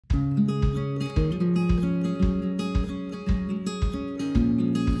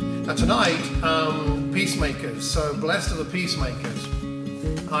Tonight, peacemakers. So blessed are the peacemakers.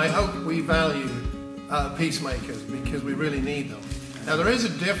 I hope we value peacemakers because we really need them. Now, there is a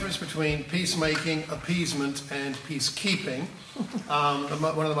difference between peacemaking, appeasement, and peacekeeping.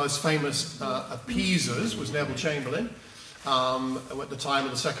 One of the most famous appeasers was Neville Chamberlain at the time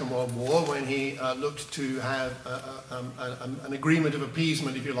of the Second World War, when he looked to have an agreement of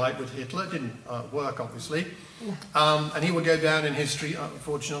appeasement, if you like, with Hitler. It didn't work, obviously. And he would go down in history,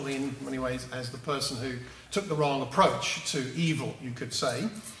 unfortunately, in many ways, as the person who took the wrong approach to evil, you could say.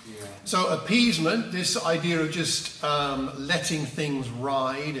 Yeah. So appeasement, this idea of just letting things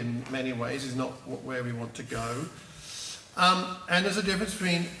ride in many ways, is not where we want to go. And there's a difference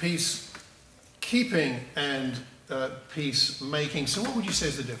between peacekeeping and peacemaking. So what would you say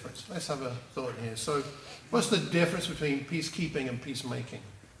is the difference? Let's have a thought here. So what's the difference between peacekeeping and peacemaking?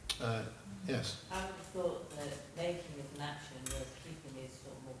 Yes? I would have thought that making is an action, whereas keeping is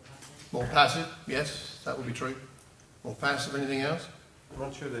sort of more passive. More passive, yes, that would be true. More passive. Anything else? I'm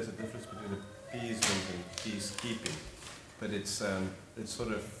not sure there's a difference between appeasement and peacekeeping, but it's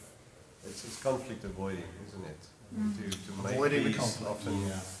sort of it's conflict avoiding, isn't it? To make avoiding peace the conflict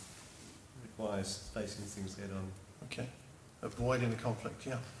often requires facing things head on. Okay, avoiding the conflict.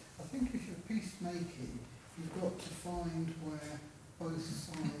 Yeah. I think if you're peacemaking, you've got to find where both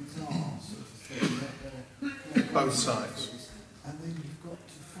sides are, sort of thing. Both sides. And then you've got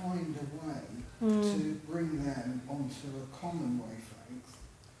to find a way to bring them onto a common wavelength.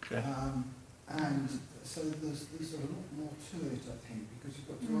 Okay. And so there's a lot more to it, I think, because you've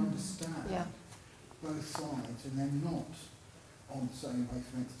got to understand both sides, and they're not on the same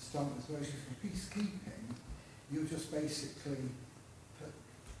wavelength to start with. Whereas for peacekeeping, you're just basically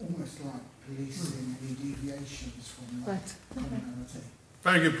almost like policing any deviations from that commonality.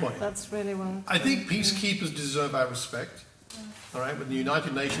 Very good point. That's really well. I think peacekeepers deserve our respect. All right, when the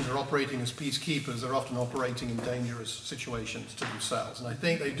United Nations are operating as peacekeepers, they're often operating in dangerous situations to themselves, and I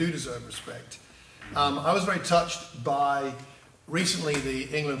think they do deserve respect. I was very touched by recently the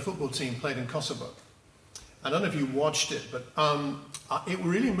England football team played in Kosovo. I don't know if you watched it, but it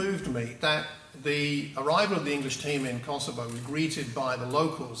really moved me that the arrival of the English team in Kosovo was greeted by the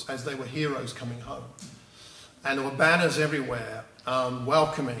locals as they were heroes coming home. And there were banners everywhere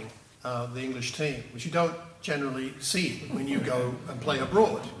welcoming the English team, which you don't generally see when you go and play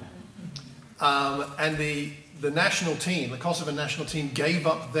abroad. And the national team, the Kosovan national team, gave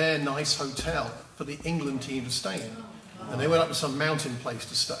up their nice hotel for the England team to stay in. And they went up to some mountain place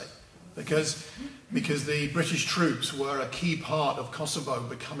to stay because the British troops were a key part of Kosovo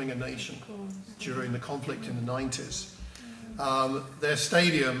becoming a nation during the conflict in the 90s. Their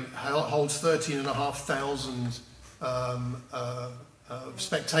stadium holds 13,500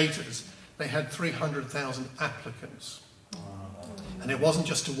 spectators. They had 300,000 applicants. And it wasn't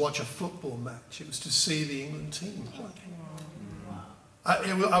just to watch a football match, it was to see the England team play.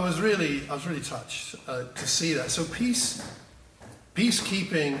 I was really touched to see that. So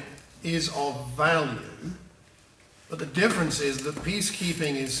peacekeeping is of value, but the difference is that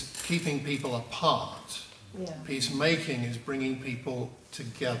peacekeeping is keeping people apart. Yeah. Peacemaking is bringing people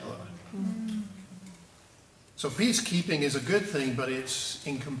together. So peacekeeping is a good thing, but it's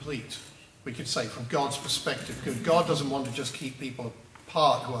incomplete, we could say, from God's perspective, because God doesn't want to just keep people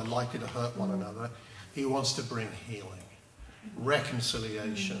apart who are likely to hurt one another. He wants to bring healing,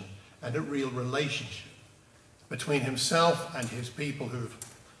 reconciliation, and a real relationship between himself and his people who've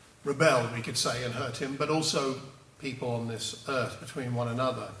rebelled, we could say, and hurt him, but also people on this earth between one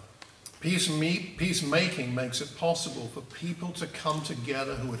another. Peacemaking makes it possible for people to come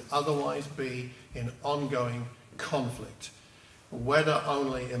together who would otherwise be in ongoing conflict, whether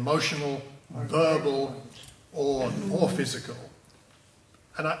only emotional, verbal, or physical.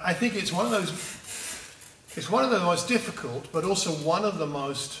 And I think it's one of the most difficult, but also one of the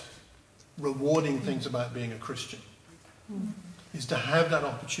most rewarding things about being a Christian, is to have that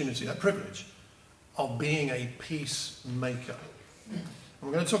opportunity, that privilege of being a peacemaker. And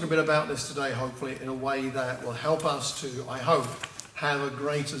we're going to talk a bit about this today, hopefully, in a way that will help us to, I hope, have a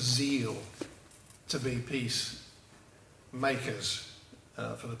greater zeal to be peacemakers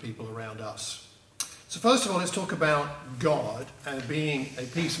for the people around us. So first of all, let's talk about God and being a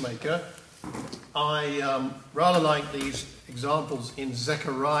peacemaker. I rather like these examples in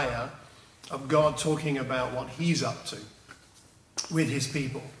Zechariah of God talking about what he's up to with his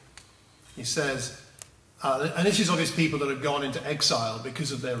people. He says, and this is of his people that have gone into exile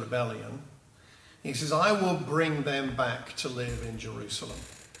because of their rebellion. He says, I will bring them back to live in Jerusalem.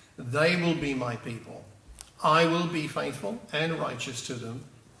 They will be my people. I will be faithful and righteous to them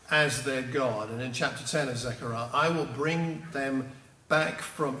as their God. And in chapter 10 of Zechariah, I will bring them back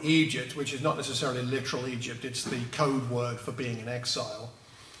from Egypt, which is not necessarily literal Egypt, it's the code word for being in exile.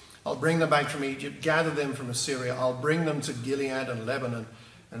 I'll bring them back from Egypt, gather them from Assyria. I'll bring them to Gilead and Lebanon,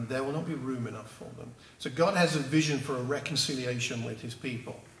 and there will not be room enough for them. So God has a vision for a reconciliation with his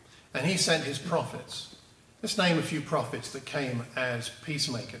people. And he sent his prophets. Let's name a few prophets that came as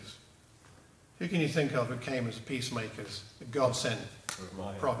peacemakers. Who can you think of who came as peacemakers that God sent?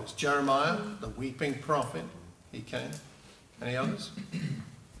 Prophets. Jeremiah, the weeping prophet, he came. Any others?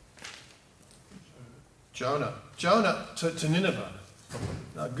 Jonah to Nineveh.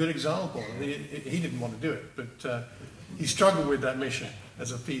 A good example. He didn't want to do it, but he struggled with that mission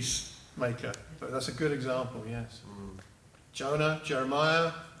as a peacemaker. But that's a good example, yes. Jonah,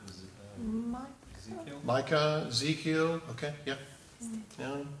 Jeremiah, Micah, Ezekiel. Okay, yeah.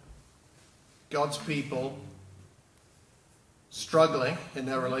 God's people struggling in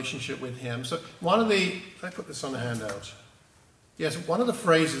their relationship with him. So I put this on the handout. Yes, one of the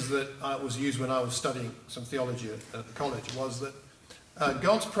phrases that was used when I was studying some theology at the college was that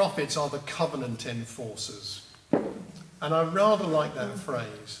God's prophets are the covenant enforcers. And I rather like that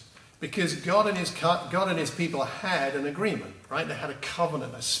phrase, because God and his people had an agreement, right? They had a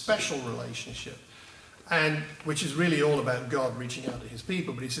covenant, a special relationship, and which is really all about God reaching out to his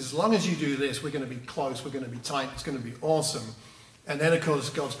people. But he says, as long as you do this, we're going to be close, we're going to be tight, it's going to be awesome. And then, of course,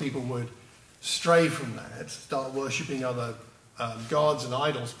 God's people would stray from that, start worshipping other gods and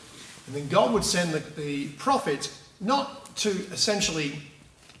idols. And then God would send the prophets not to essentially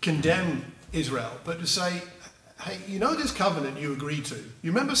condemn Israel, but to say, hey, you know this covenant you agreed to?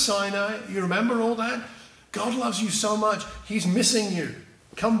 You remember Sinai? You remember all that? God loves you so much. He's missing you.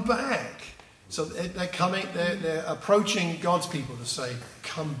 Come back. So they're approaching God's people to say,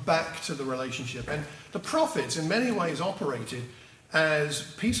 come back to the relationship. And the prophets, in many ways, operated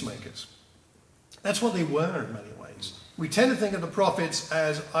as peacemakers. That's what they were in many ways. We tend to think of the prophets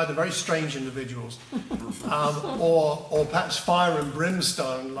as either very strange individuals or perhaps fire and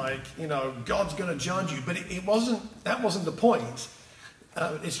brimstone, like, God's going to judge you. But that wasn't the point.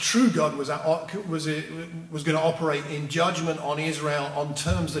 It's true God was going to operate in judgment on Israel on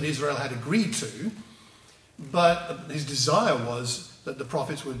terms that Israel had agreed to. But his desire was that the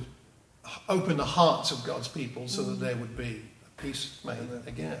prophets would open the hearts of God's people so that there would be a peace made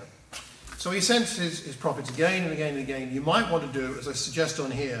again. So he sends his prophets again and again and again. You might want to do, as I suggest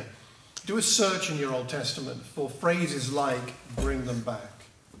on here, do a search in your Old Testament for phrases like bring them back.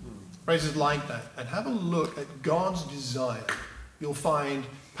 Phrases like that. And have a look at God's desire. You'll find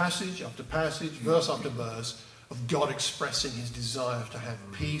passage after passage, verse after verse, of God expressing his desire to have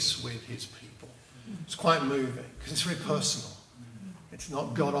peace with his people. It's quite moving because it's very personal. It's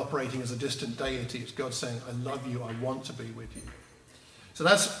not God operating as a distant deity. It's God saying, I love you, I want to be with you. So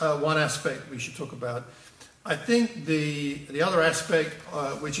that's one aspect we should talk about. I think the other aspect,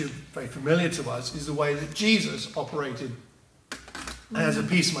 which is very familiar to us, is the way that Jesus operated as a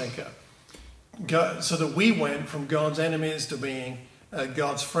peacemaker. So that we went from God's enemies to being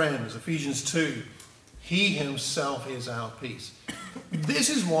God's friends. Ephesians 2, he himself is our peace. This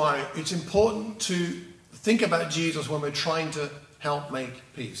is why it's important to think about Jesus when we're trying to help make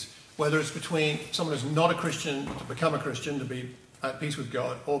peace. Whether it's between someone who's not a Christian to become a Christian, to be at peace with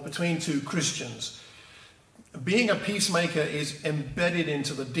God, or between two Christians. Being a peacemaker is embedded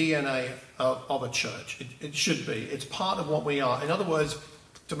into the DNA of a church. It should be. It's part of what we are. In other words,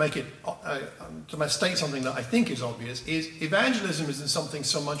 to state something that I think is obvious, is evangelism isn't something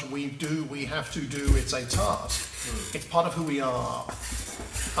so much we have to do, it's a task. It's part of who we are.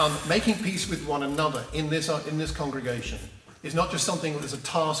 Making peace with one another in this congregation is not just something that is a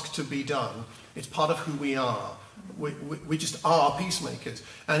task to be done, it's part of who we are. We just are peacemakers.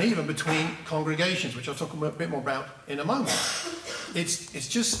 And even between congregations, which I'll talk a bit more about in a moment, it's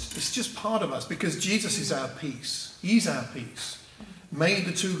just part of us, because Jesus is our peace. He's our peace. Made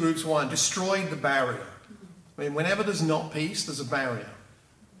the two groups one, destroyed the barrier. I mean, whenever there's not peace, there's a barrier.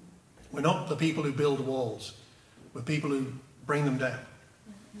 We're not the people who build walls. We're people who bring them down.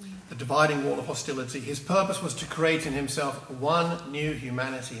 The dividing wall of hostility. His purpose was to create in himself one new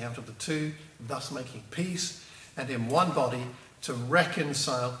humanity out of the two, thus making peace, and in one body to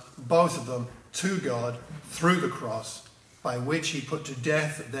reconcile both of them to God through the cross, by which he put to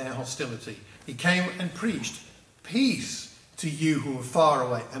death their hostility. He came and preached peace to you who are far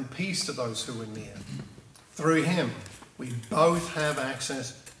away, and peace to those who are near. Through him, we both have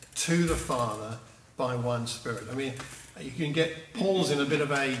access to the Father by one Spirit. I mean, you can get Paul's in a bit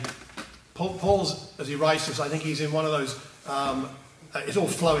of a... Paul's, as he writes this, I think he's in one of those, it's all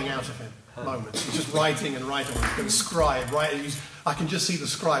flowing out of him moments. He's just writing and writing. He's got a scribe, right? I can just see the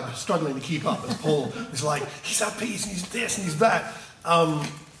scribe struggling to keep up as Paul is like, he's at peace and he's this and he's that.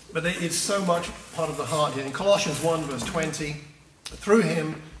 But it's so much part of the heart here. In Colossians 1 verse 20, through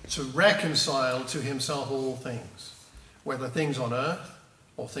him to reconcile to himself all things, whether things on earth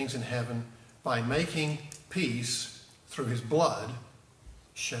or things in heaven, by making peace through his blood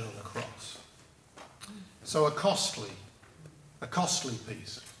shed on the cross. So a costly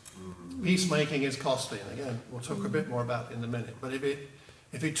peace. Peacemaking is costly, and again, we'll talk a bit more about it in a minute. But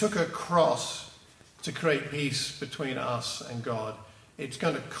if it took a cross to create peace between us and God, it's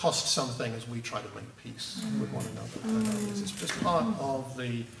going to cost something as we try to make peace with one another. It's just part of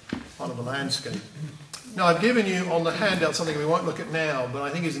the landscape. Now, I've given you on the handout something we won't look at now, but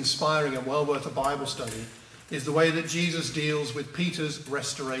I think is inspiring and well worth a Bible study, is the way that Jesus deals with Peter's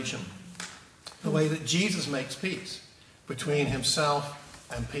restoration. The way that Jesus makes peace between himself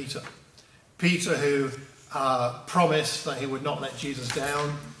and Peter. Peter, who promised that he would not let Jesus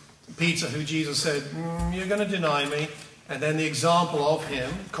down. Peter, who Jesus said, you're going to deny me. And then the example of him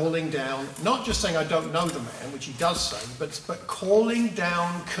calling down, not just saying, I don't know the man, which he does say, but calling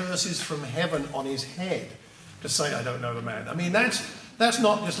down curses from heaven on his head to say, I don't know the man. I mean, that's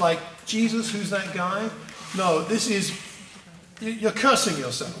not just like, Jesus, who's that guy? No, this is, you're cursing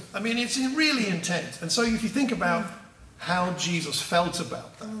yourself. I mean, it's really intense. And so if you think about how Jesus felt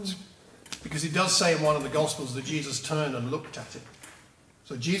about that, because it does say in one of the Gospels that Jesus turned and looked at it.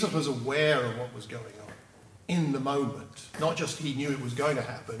 So Jesus was aware of what was going on in the moment. Not just he knew it was going to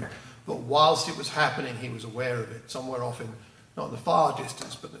happen, but whilst it was happening, he was aware of it, somewhere off in, not in the far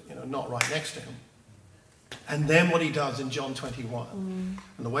distance, but not right next to him. And then what he does in John 21,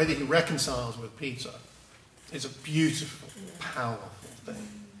 and the way that he reconciles with Peter, is a beautiful, powerful thing.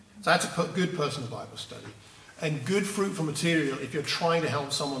 So that's a good personal Bible study. And good fruitful material if you're trying to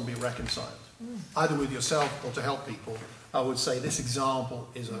help someone be reconciled, either with yourself or to help people. I would say this example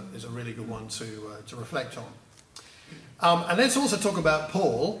is a really good one to reflect on. And let's also talk about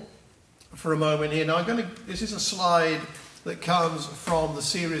Paul for a moment here. Now, this is a slide that comes from the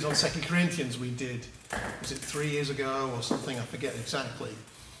series on 2 Corinthians we did. Was it 3 years ago or something? I forget exactly.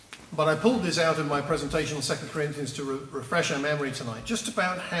 But I pulled this out of my presentation on 2 Corinthians to refresh our memory tonight, just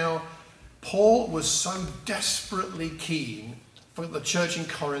about how Paul was so desperately keen for the church in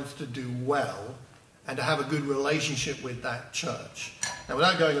Corinth to do well and to have a good relationship with that church. Now,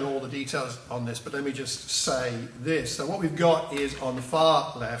 without going into all the details on this, but let me just say this. So what we've got is on the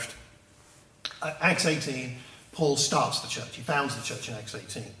far left, Acts 18, Paul starts the church. He founds the church in Acts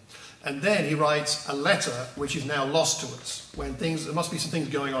 18. And then he writes a letter which is now lost to us. There must be some things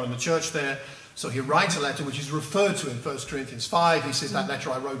going on in the church there. So he writes a letter which is referred to in 1 Corinthians 5. He says, that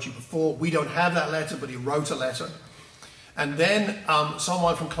letter I wrote you before. We don't have that letter, but he wrote a letter. And then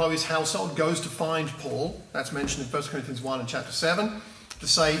someone from Chloe's household goes to find Paul. That's mentioned in 1 Corinthians 1 and chapter 7. To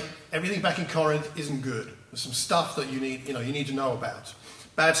say everything back in Corinth isn't good. There's some stuff that you need to know about.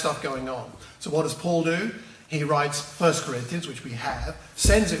 Bad stuff going on. So what does Paul do? He writes 1 Corinthians, which we have,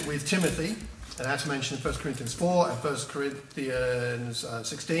 sends it with Timothy, and that's mentioned in 1 Corinthians 4 and 1 Corinthians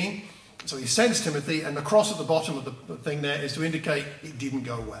 16. So he sends Timothy, and the cross at the bottom of the thing there is to indicate it didn't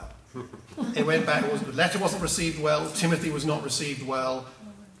go well. It went back, the letter wasn't received well, Timothy was not received well,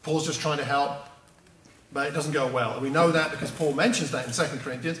 Paul's just trying to help, but it doesn't go well. And we know that because Paul mentions that in 2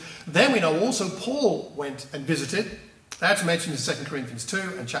 Corinthians. Then we know also Paul went and visited. That's mentioned in 2 Corinthians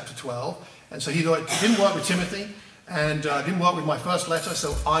 2 and chapter 12. And so he thought, it didn't work with Timothy, and didn't work with my first letter,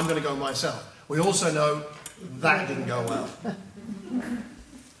 so I'm going to go myself. We also know that didn't go well.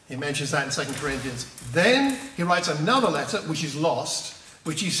 He mentions that in 2 Corinthians. Then he writes another letter, which is lost,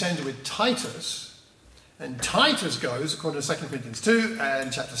 which he sends with Titus. And Titus goes, according to 2 Corinthians 2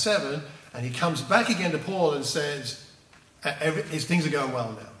 and chapter 7, and he comes back again to Paul and says, things are going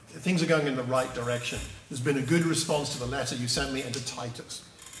well now. Things are going in the right direction. There's been a good response to the letter you sent me and to Titus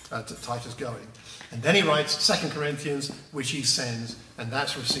going. And then he writes 2 Corinthians, which he sends, and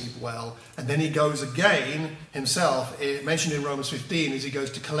that's received well. And then he goes again himself, mentioned in Romans 15, as he goes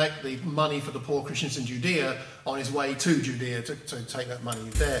to collect the money for the poor Christians in Judea on his way to Judea to take that money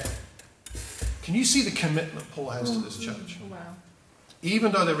there. Can you see the commitment Paul has to this church? Wow.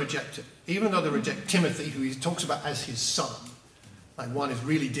 Even though they reject it, even though they reject Timothy, who he talks about as his son, like one is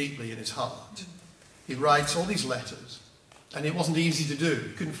really deeply in his heart, he writes all these letters. And it wasn't easy to do.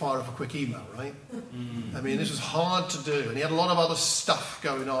 He couldn't fire off a quick email, right? I mean, this was hard to do. And he had a lot of other stuff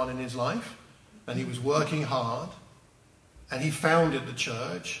going on in his life. And he was working hard. And he founded the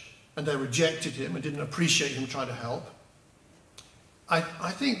church. And they rejected him and didn't appreciate him trying to help. I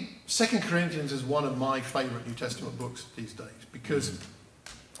think 2 Corinthians is one of my favourite New Testament books these days. Because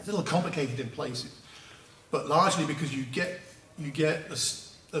it's a little complicated in places. But largely because you get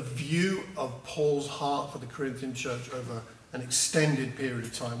a view of Paul's heart for the Corinthian church over an extended period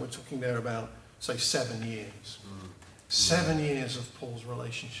of time. We're talking there about, say, 7 years. 7 years of Paul's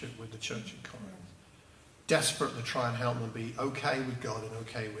relationship with the church at Corinth. Desperate to try and help them be okay with God and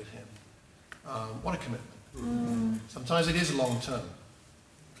okay with him. What a commitment. Sometimes it is long term.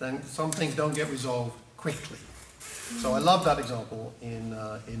 Then some things don't get resolved quickly. So I love that example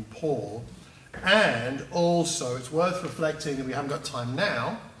in Paul. And also it's worth reflecting, and we haven't got time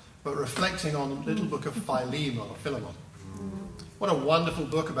now, but reflecting on the little book of Philemon or Philemon. What a wonderful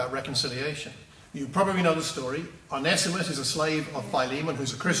book about reconciliation. You probably know the story. Onesimus is a slave of Philemon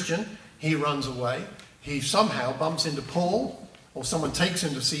who's a Christian. He runs away. He somehow bumps into Paul, or someone takes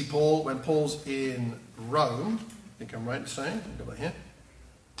him to see Paul when Paul's in Rome. I think I'm right in saying, I've got that here.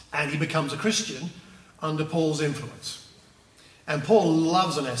 And he becomes a Christian under Paul's influence. And Paul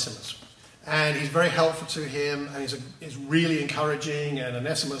loves Onesimus. And he's very helpful to him, and he's really encouraging, and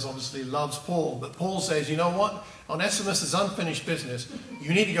Onesimus obviously loves Paul. But Paul says, you know what? Onesimus is unfinished business.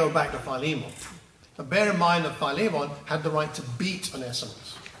 You need to go back to Philemon. Now bear in mind that Philemon had the right to beat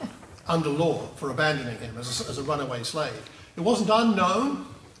Onesimus under law for abandoning him as a runaway slave. It wasn't unknown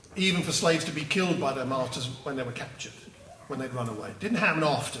even for slaves to be killed by their masters when they were captured, when they'd run away. It didn't happen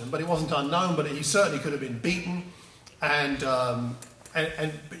often, but it wasn't unknown, but he certainly could have been beaten,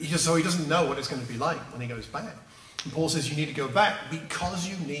 so he doesn't know what it's going to be like when he goes back. And Paul says you need to go back because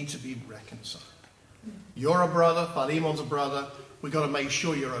you need to be reconciled. You're a brother, Philemon's a brother, we've got to make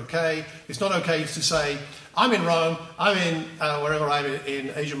sure you're okay. It's not okay to say, I'm in Rome, I'm in wherever I'm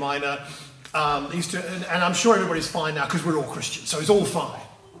in Asia Minor, and I'm sure everybody's fine now because we're all Christians, so it's all fine.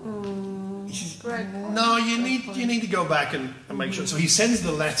 He says, no, you need to go back and make sure. So he sends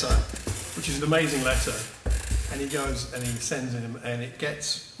the letter, which is an amazing letter, and he goes and he sends him, and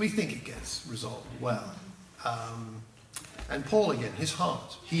we think it gets resolved well. And Paul again, his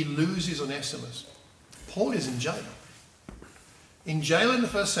heart, he loses Onesimus. Paul is in jail. In jail in the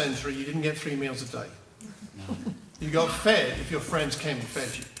first century, you didn't get 3 meals a day. You got fed if your friends came and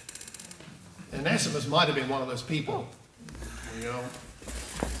fed you. And Onesimus might have been one of those people. There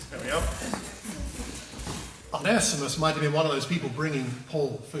we go. Onesimus might have been one of those people bringing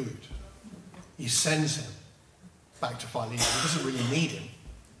Paul food. He sends him back to Philemon. He doesn't really need him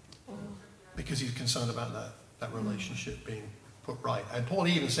because he's concerned about that relationship being put right. And Paul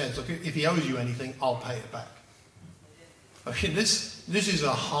even says, look, if he owes you anything, I'll pay it back. Okay, this is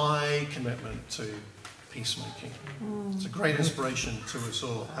a high commitment to peacemaking. It's a great inspiration to us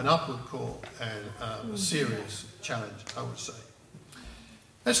all, an upward call and a serious challenge, I would say.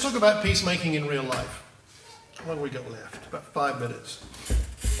 Let's talk about peacemaking in real life. What have we got left? About 5 minutes.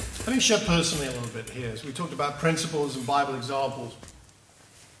 Let me share personally a little bit here. So we talked about principles and Bible examples.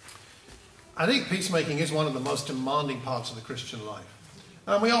 I think peacemaking is one of the most demanding parts of the Christian life.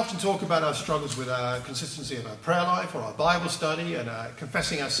 And we often talk about our struggles with our consistency of our prayer life or our Bible study and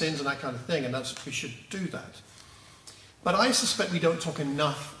confessing our sins and that kind of thing, and we should do that. But I suspect we don't talk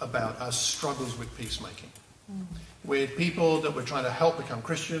enough about our struggles with peacemaking, with people that we're trying to help become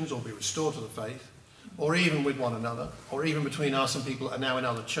Christians or be restored to the faith, or even with one another, or even between us and people that are now in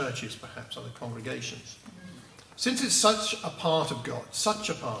other churches, perhaps, other congregations. Since it's such a part of God, such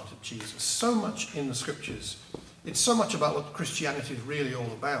a part of Jesus, so much in the Scriptures, it's so much about what Christianity is really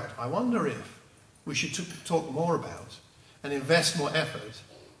all about. I wonder if we should talk more about and invest more effort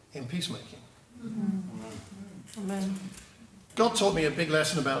in peacemaking. Amen. God taught me a big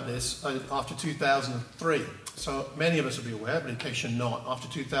lesson about this after 2003. So many of us will be aware, but in case you're not, after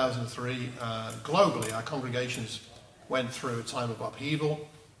 2003, globally, our congregations went through a time of upheaval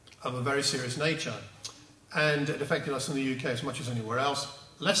of a very serious nature. And it affected us in the UK as much as anywhere else,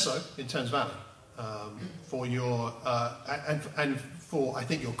 less so in Thames Valley. For your, and for, I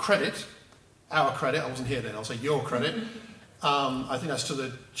think, your credit, our credit, I wasn't here then, I'll say your credit. I think that's to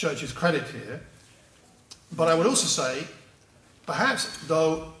the church's credit here. But I would also say, perhaps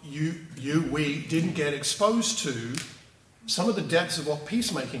though we didn't get exposed to some of the depths of what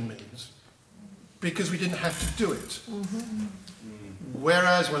peacemaking means, because we didn't have to do it.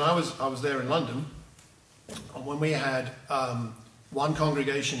 Whereas when I was there in London, when we had one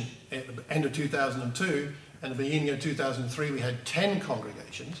congregation at the end of 2002, and at the beginning of 2003 we had 10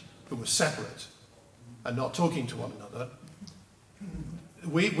 congregations who were separate and not talking to one another.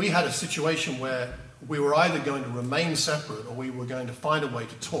 We had a situation where we were either going to remain separate or we were going to find a way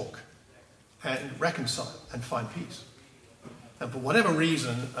to talk and reconcile and find peace. And for whatever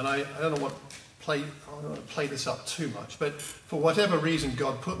reason, and I don't want to play this up too much, but for whatever reason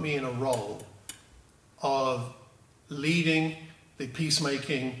God put me in a role of leading the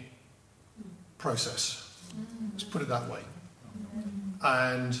peacemaking process. Let's put it that way.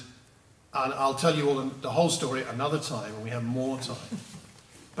 And And I'll tell you all the whole story another time when we have more time.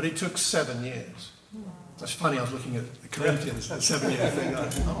 But it took 7 years. That's funny, I was looking at the Corinthians, that 7-year thing.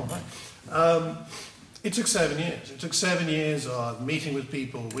 It took 7 years. It took 7 years of meeting with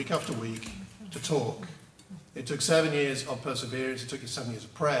people week after week to talk. It took 7 years of perseverance. It took 7 years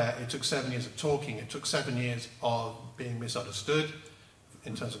of prayer. It took 7 years of talking. It took 7 years of being misunderstood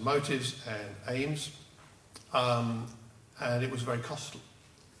in terms of motives and aims. And it was very costly.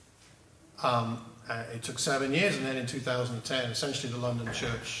 It took 7 years, and then in 2010, essentially the London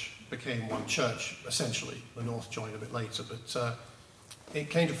church became one church, essentially. The North joined a bit later, but it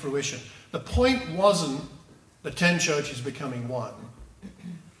came to fruition. The point wasn't the 10 churches becoming one.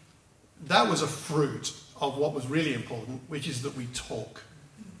 That was a fruit of what was really important, which is that we talk.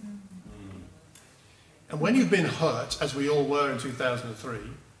 And when you've been hurt, as we all were in 2003,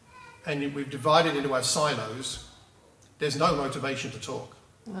 and we've divided into our silos, there's no motivation to talk.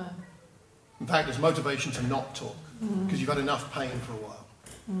 No. In fact, there's motivation to not talk, because you've had enough pain for a while.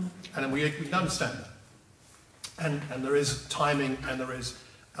 And we can understand that. And there is timing and there is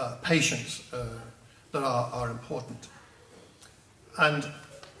patience that are important. And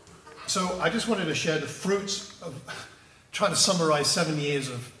so I just wanted to share the fruits of trying to summarize 7 years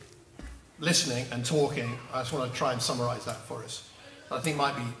of listening and talking. I just want to try and summarize that for us. I think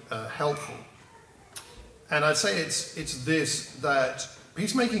might be helpful. And I'd say it's this, that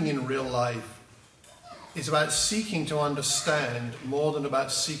peacemaking in real life is about seeking to understand more than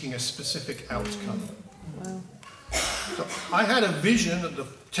about seeking a specific outcome. Wow. So I had a vision that the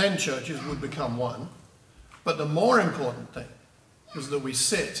 10 churches would become one, but the more important thing was that we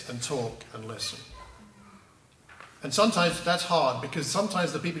sit and talk and listen. And sometimes that's hard, because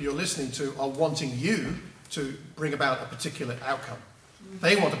sometimes the people you're listening to are wanting you to bring about a particular outcome.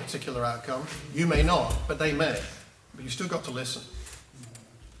 They want a particular outcome, you may not, but they may. But you've still got to listen.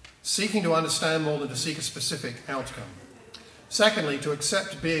 Seeking to understand more than to seek a specific outcome. Secondly, to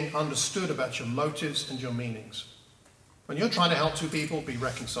accept being understood about your motives and your meanings. When you're trying to help two people be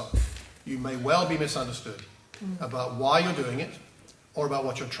reconciled, you may well be misunderstood about why you're doing it, or about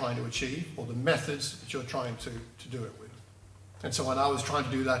what you're trying to achieve, or the methods that you're trying to do it with. And so when I was trying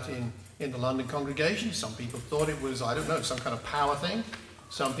to do that in the London congregation, some people thought it was, I don't know, some kind of power thing.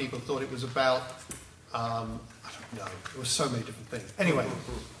 Some people thought it was about, I don't know, there were so many different things. Anyway,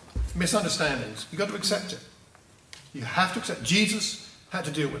 misunderstandings. You've got to accept it. You have to accept. Jesus had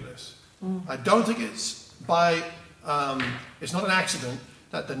to deal with this. I don't think it's it's not an accident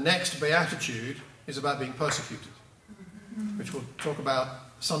that the next beatitude is about being persecuted, which we'll talk about.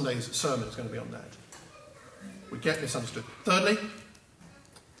 Sunday's sermon is going to be on that. We get misunderstood. Thirdly,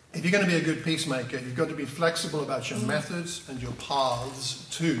 if you're going to be a good peacemaker, you've got to be flexible about your methods and your paths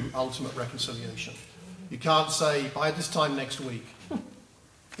to ultimate reconciliation. You can't say, by this time next week,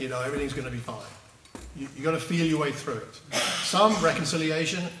 everything's going to be fine. You've got to feel your way through it. Some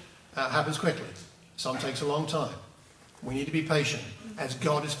reconciliation happens quickly. Some takes a long time. We need to be patient, as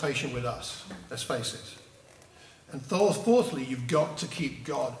God is patient with us. Let's face it. And fourthly, you've got to keep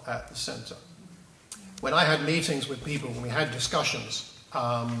God at the center. When I had meetings with people, when we had discussions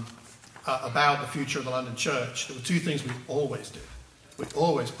about the future of the London church, there were two things we always did. We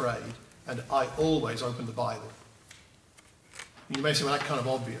always prayed, and I always opened the Bible. You may say, well, that's kind of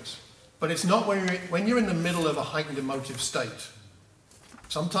obvious. But it's not when you're in the middle of a heightened emotive state.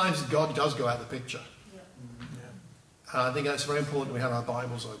 Sometimes God does go out of the picture. And I think that's very important we have our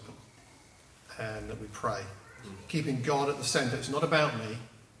Bibles open and that we pray. Keeping God at the center. It's not about me,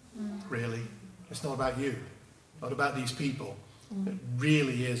 really. It's not about you. Not about these people. It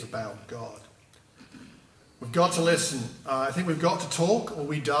really is about God. We've got to listen. I think we've got to talk or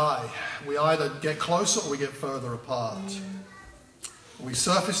we die. We either get closer or we get further apart. We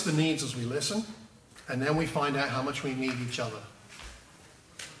surface the needs as we listen, and then we find out how much we need each other.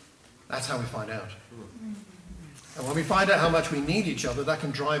 That's how we find out. And when we find out how much we need each other, that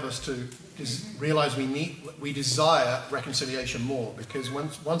can drive us to realize we desire reconciliation more. Because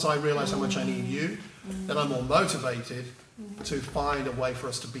once I realize how much I need you, then I'm more motivated to find a way for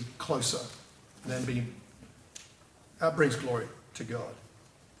us to be closer. And then that brings glory to God.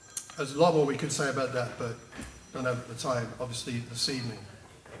 There's a lot more we could say about that, but don't have the time, obviously, this evening.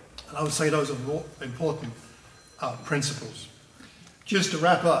 And I would say those are more important principles. Just to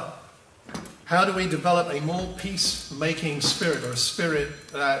wrap up, how do we develop a more peacemaking spirit, or a spirit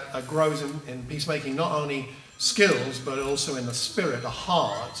that grows in peacemaking, not only skills, but also in the spirit, the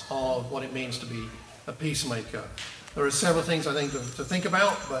heart of what it means to be a peacemaker? There are several things I think to think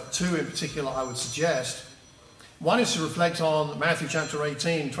about, but two in particular I would suggest. One is to reflect on Matthew chapter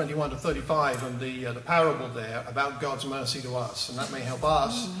 18, 21 to 35, and the parable there about God's mercy to us. And that may help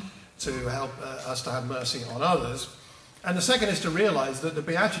us to help us to have mercy on others. And the second is to realize that the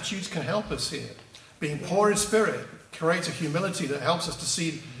Beatitudes can help us here. Being poor in spirit creates a humility that helps us to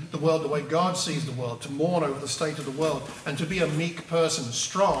see the world the way God sees the world, to mourn over the state of the world, and to be a meek person,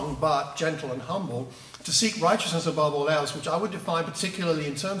 strong but gentle and humble, to seek righteousness above all else, which I would define particularly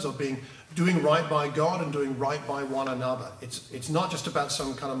in terms of doing right by God and doing right by one another. It's not just about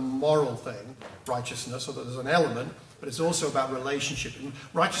some kind of moral thing, righteousness, although there's an element, but it's also about relationship. And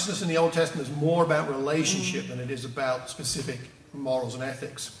righteousness in the Old Testament is more about relationship than it is about specific morals and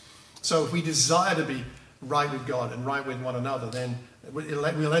ethics. So if we desire to be right with God and right with one another, then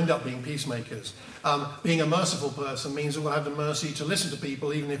we'll end up being peacemakers. Being a merciful person means that we'll have the mercy to listen to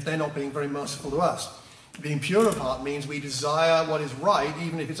people even if they're not being very merciful to us. Being pure of heart means we desire what is right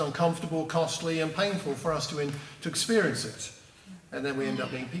even if it's uncomfortable, costly and painful for us to experience it. And then we end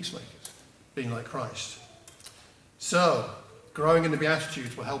up being peacemakers, being like Christ. So, growing in the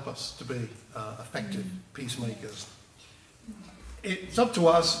Beatitudes will help us to be effective peacemakers. It's up to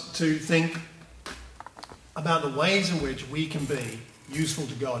us to think about the ways in which we can be useful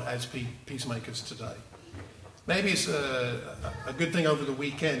to God as peacemakers today. Maybe it's a good thing over the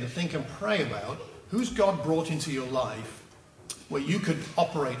weekend to think and pray about who's God brought into your life where you could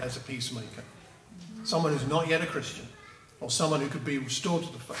operate as a peacemaker. Someone who's not yet a Christian, or someone who could be restored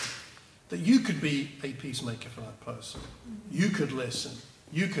to the faith. That you could be a peacemaker for that person. You could listen.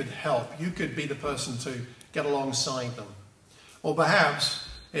 You could help. You could be the person to get alongside them. Or perhaps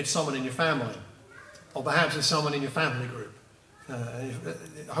it's someone in your family. Or perhaps it's someone in your family group.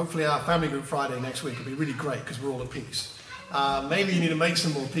 Hopefully our family group Friday next week will be really great because we're all at peace. Maybe you need to make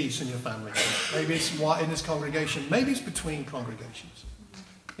some more peace in your family group. Maybe it's in this congregation. Maybe it's between congregations.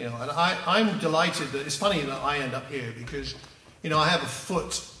 You know, and I'm delighted that it's funny that I end up here because, you know, I have a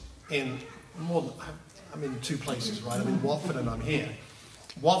foot in I'm in two places, right? I'm in Watford and I'm here.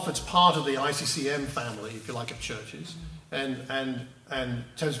 Watford's part of the ICCM family, if you like, of churches, and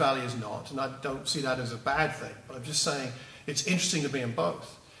Thames Valley is not, and I don't see that as a bad thing. But I'm just saying it's interesting to be in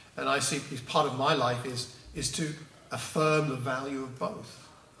both, and I see part of my life is to affirm the value of both,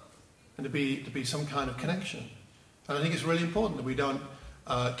 and to be some kind of connection. And I think it's really important that we don't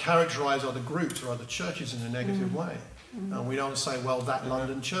characterize other groups or other churches in a negative way. And we don't say, well, that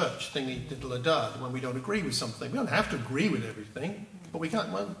London church thingy diddle-a-dud when we don't agree with something. We don't have to agree with everything, but we can't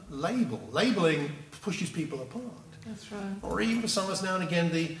label. Labeling pushes people apart. That's right. Or even for some of us now and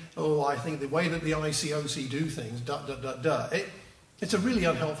again, I think the way that the ICOC do things, it's a really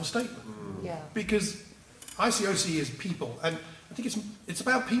unhelpful statement. Yeah. Because ICOC is people, and I think it's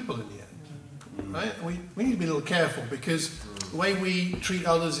about people in the end. Right? We need to be a little careful because the way we treat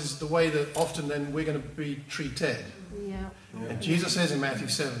others is the way that often then we're going to be treated. Yeah. And Jesus says in Matthew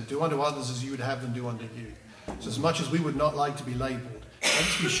 7, do unto others as you would have them do unto you. So as much as we would not like to be labelled,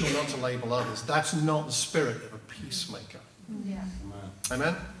 let's be sure not to label others. That's not the spirit of a peacemaker. Yeah.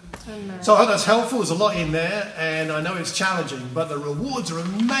 Amen? Amen. So I hope that's helpful. There's a lot in there, and I know it's challenging, but the rewards are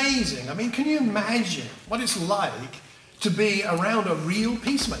amazing. I mean, can you imagine what it's like to be around a real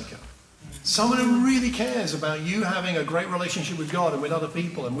peacemaker? Someone who really cares about you having a great relationship with God and with other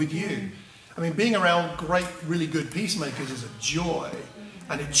people and with you. I mean, being around great, really good peacemakers is a joy.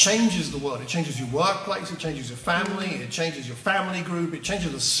 And it changes the world. It changes your workplace. It changes your family. It changes your family group. It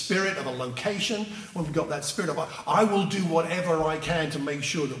changes the spirit of a location. When we've got that spirit of, I will do whatever I can to make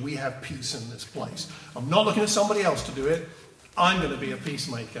sure that we have peace in this place. I'm not looking at somebody else to do it. I'm going to be a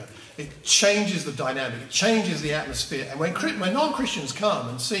peacemaker. It changes the dynamic. It changes the atmosphere. And when non-Christians come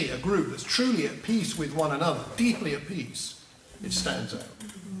and see a group that's truly at peace with one another, deeply at peace, it stands out.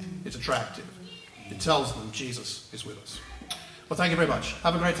 It's attractive. It tells them Jesus is with us. Well, thank you very much.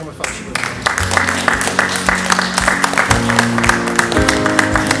 Have a great time of fellowship.